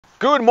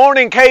Good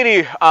morning,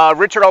 Katie.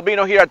 Richard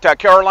Albino here at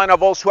Carolina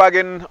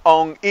Volkswagen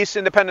on East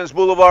Independence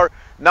Boulevard,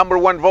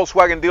 #1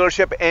 Volkswagen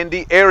dealership in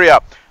the area.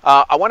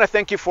 I want to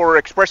thank you for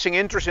expressing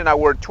interest in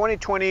our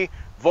 2020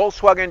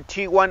 Volkswagen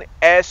Tiguan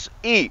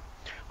SE.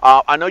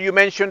 I know you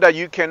mentioned that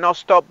you cannot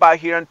stop by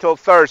here until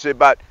Thursday,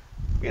 but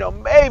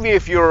maybe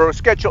if your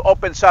schedule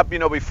opens up,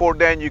 before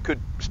then you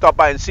could stop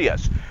by and see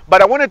us.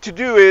 But I wanted to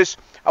do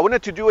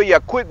a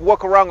quick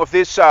walk around of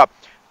this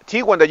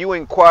Tiguan that you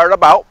inquired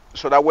about,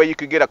 so that way you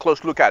could get a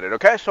close look at it.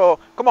 Okay, so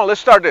come on, let's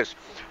start this.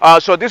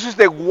 So this is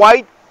the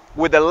white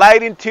with the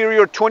light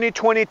interior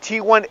 2020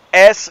 Tiguan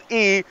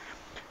SE.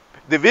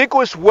 The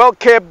vehicle is well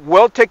kept,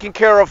 well taken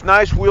care of,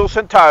 nice wheels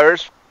and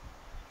tires.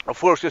 Of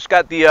course, it's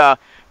got the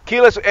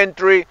keyless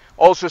entry.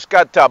 Also, it's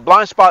got a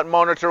blind spot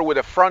monitor with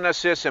a front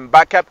assist and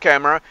backup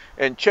camera.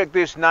 And check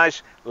this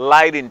nice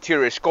light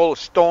interior. It's called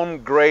stone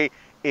gray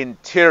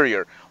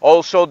interior.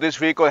 Also, this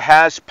vehicle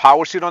has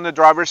power seat on the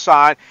driver's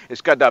side.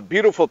 It's got that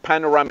beautiful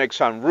panoramic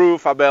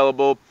sunroof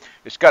available.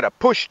 It's got a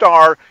push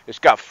start. It's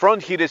got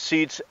front heated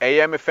seats,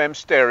 AM/FM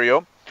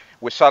stereo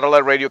with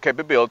satellite radio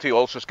capability.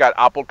 Also, it's got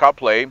Apple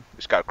CarPlay.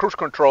 It's got cruise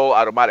control,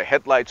 automatic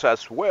headlights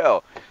as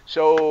well.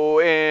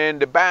 So in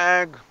the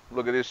back,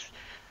 look at this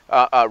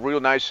real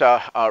nice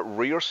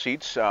rear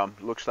seats.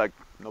 Looks like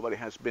nobody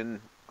has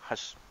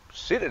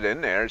seated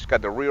in there. It's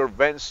got the rear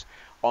vents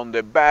on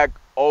the back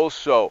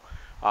also.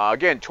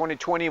 Again,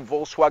 2020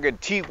 Volkswagen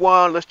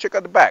Tiguan. Let's check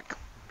out the back,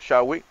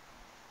 shall we?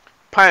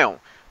 Pound.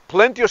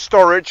 Plenty of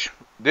storage.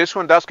 This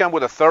one does come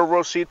with a third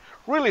row seat.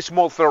 Really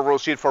small third row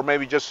seat for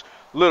maybe just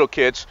little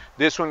kids.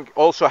 This one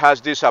also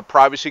has this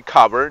privacy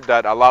cover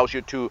that allows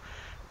you to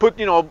put,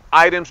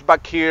 items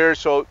back here,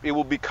 so it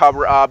will be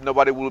covered up.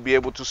 Nobody will be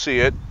able to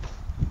see it.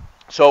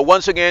 So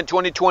once again,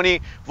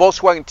 2020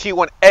 Volkswagen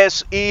Tiguan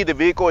SE. The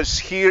vehicle is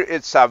here.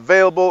 It's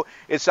available.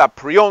 It's a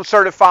pre-owned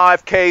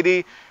certified,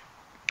 Katie.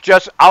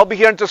 I'll be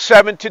here until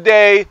 7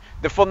 today.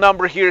 The phone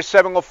number here is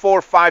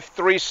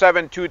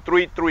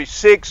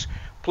 704-537-2336.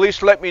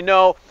 Please let me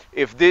know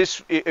if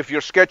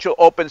your schedule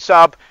opens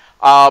up.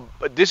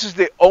 This is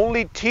the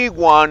only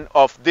Tiguan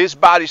of this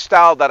body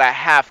style that I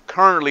have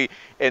currently,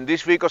 and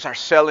these vehicles are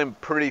selling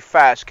pretty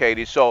fast,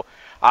 Katie. So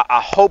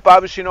I hope,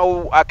 obviously,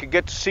 I could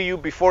get to see you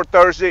before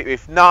Thursday.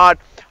 If not,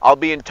 I'll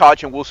be in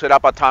touch and we'll set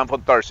up a time for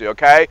Thursday,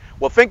 okay?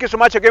 Well, thank you so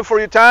much again for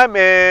your time,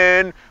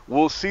 and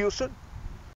we'll see you soon.